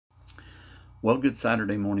Well, good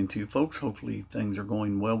Saturday morning to you folks. Hopefully things are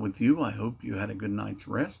going well with you. I hope you had a good night's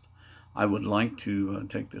rest. I would like to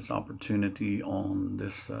take this opportunity on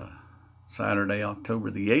this Saturday,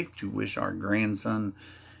 October the 8th, to wish our grandson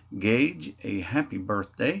Gage a happy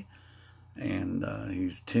birthday. And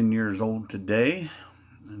he's 10 years old today.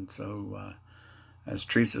 And so, as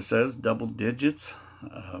Teresa says, double digits.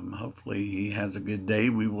 Hopefully he has a good day.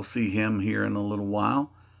 We will see him here in a little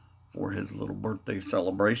while for his little birthday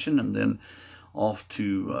celebration, and then off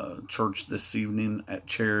to church this evening at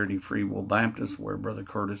Charity Free Will Baptist, where Brother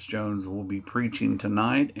Curtis Jones will be preaching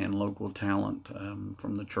tonight, and local talent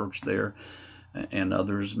from the church there and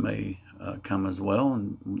others may come as well,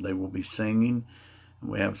 and they will be singing.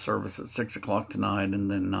 We have service at 6 o'clock tonight, and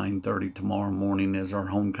then 9:30 tomorrow morning is our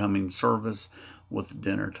homecoming service with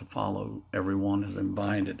dinner to follow. Everyone is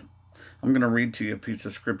invited. I'm going to read to you a piece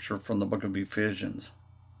of scripture from the book of Ephesians.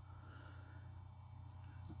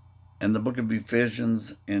 In the book of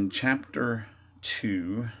Ephesians, in chapter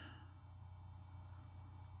 2,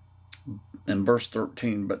 in verse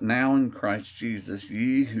 13, "But now in Christ Jesus,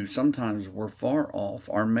 ye who sometimes were far off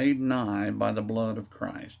are made nigh by the blood of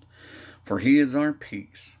Christ. For he is our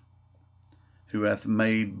peace, who hath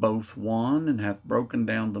made both one, and hath broken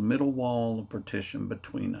down the middle wall of partition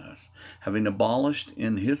between us, having abolished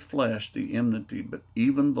in his flesh the enmity, but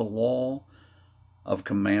even the law of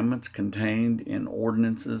commandments contained in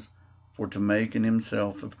ordinances, for to make in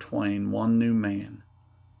himself of twain one new man,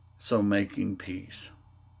 so making peace,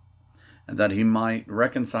 and that he might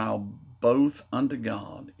reconcile both unto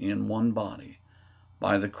God in one body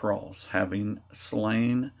by the cross, having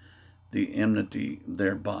slain the enmity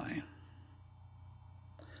thereby."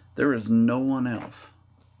 There is no one else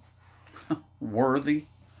worthy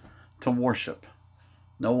to worship,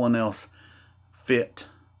 no one else fit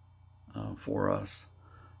for us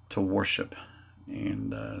to worship.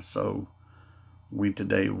 And so we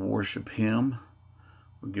today worship him.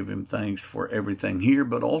 We give him thanks for everything here,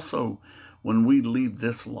 but also when we leave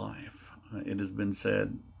this life, it has been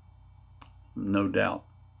said, no doubt,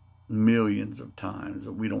 millions of times,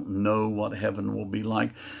 that we don't know what heaven will be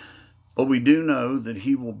like, but we do know that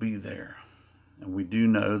he will be there. And we do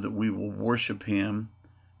know that we will worship him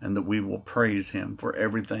and that we will praise him for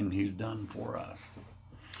everything he's done for us.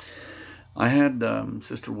 I had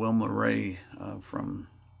Sister Wilma Ray from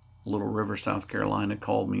Little River, South Carolina,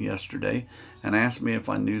 called me yesterday and asked me if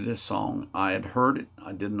I knew this song. I had heard it.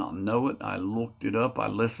 I did not know it. I looked it up. I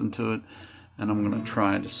listened to it, and I'm going to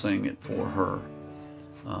try to sing it for her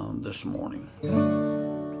this morning.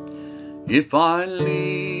 If I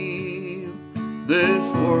leave this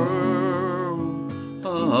world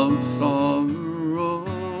of sorrow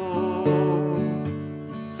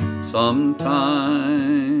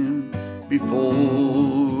sometime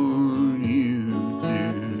before you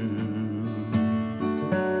do,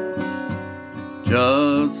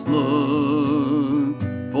 just look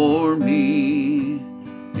for me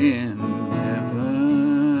in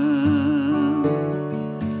heaven,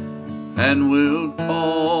 and we'll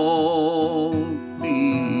talk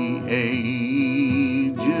the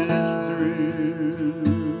ages through.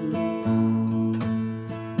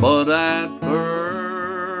 But at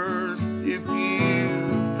first, if you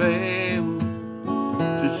fail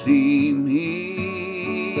to see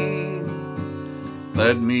me,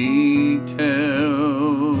 let me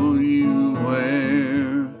tell you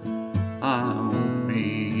where I'll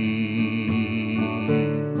be.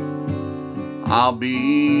 I'll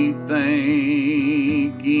be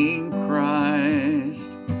thanking Christ,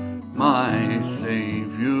 my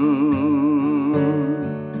Savior,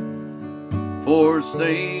 for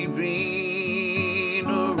saving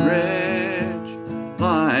a wretch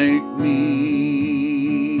like me.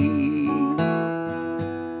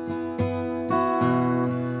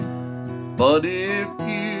 But if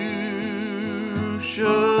you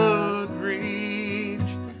should reach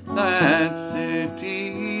that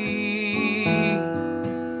city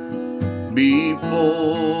before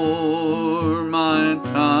my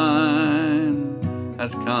time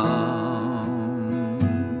has come,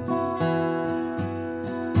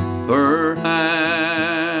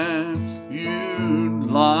 perhaps you'd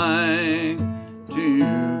like to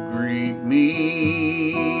greet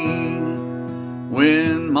me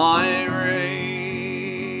when my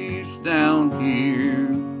race down here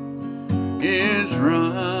is run.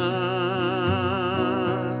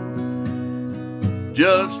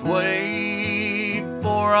 Just wait,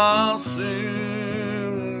 for I'll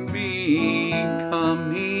soon be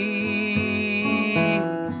coming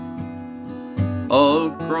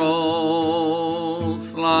across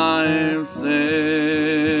life's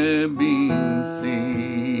ebbing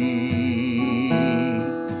sea.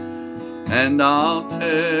 And I'll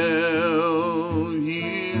tell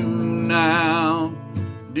you now,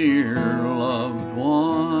 dear loved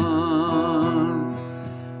one,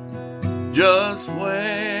 just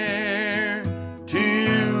where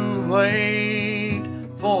to wait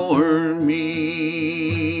for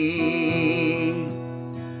me.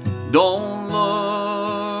 Don't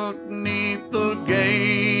look 'neath the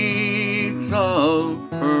gates of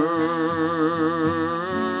pearl.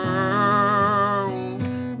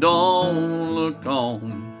 Don't look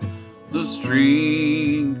on the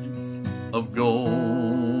streets of gold.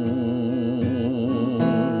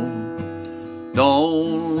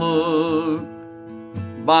 Don't look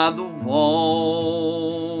by the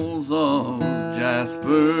walls of jasper,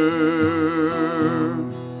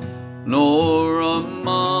 nor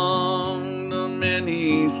among the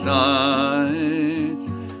many sights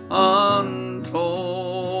untold.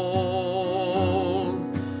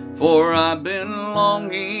 For I've been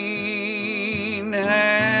longing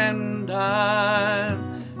and I've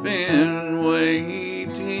been waiting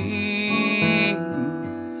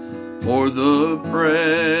for the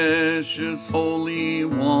precious Holy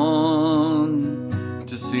One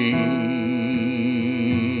to see.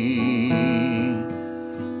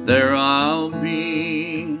 There I'll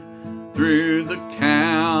be through the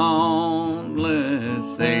countless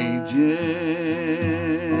ages.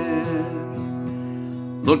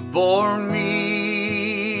 Look for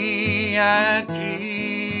me at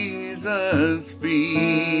Jesus' feet.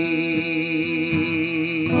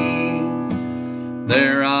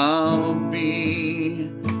 There I'll be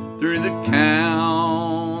through the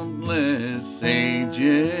countless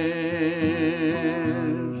ages.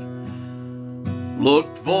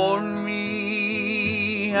 Look for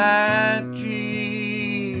me at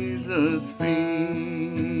Jesus' feet.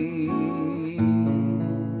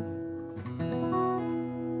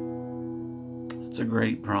 It's a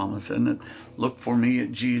great promise, isn't it? Look for me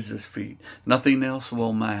at Jesus' feet. Nothing else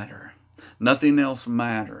will matter. Nothing else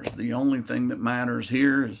matters. The only thing that matters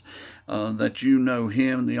here is that you know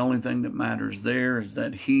Him. The only thing that matters there is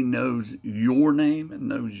that He knows your name and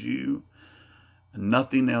knows you. And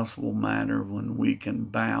nothing else will matter when we can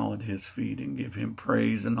bow at His feet and give Him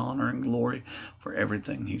praise and honor and glory for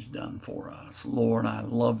everything He's done for us. Lord, I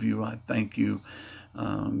love you. I thank you.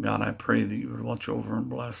 God, I pray that you would watch over and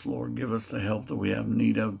bless, Lord. Give us the help that we have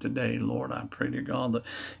need of today, Lord. I pray to God that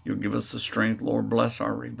you'll give us the strength, Lord. Bless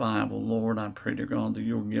our revival, Lord. I pray to God that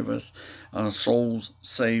you'll give us souls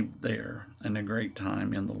saved there and a great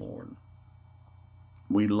time in the Lord.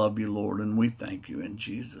 We love you, Lord, and we thank you in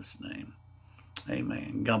Jesus' name.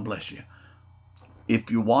 Amen. God bless you. If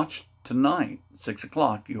you watch tonight, 6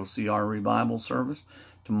 o'clock, you'll see our revival service.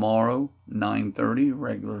 Tomorrow, 9:30,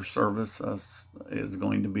 regular service is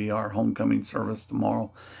going to be our homecoming service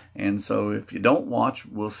tomorrow. And so if you don't watch,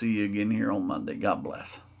 we'll see you again here on Monday. God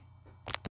bless.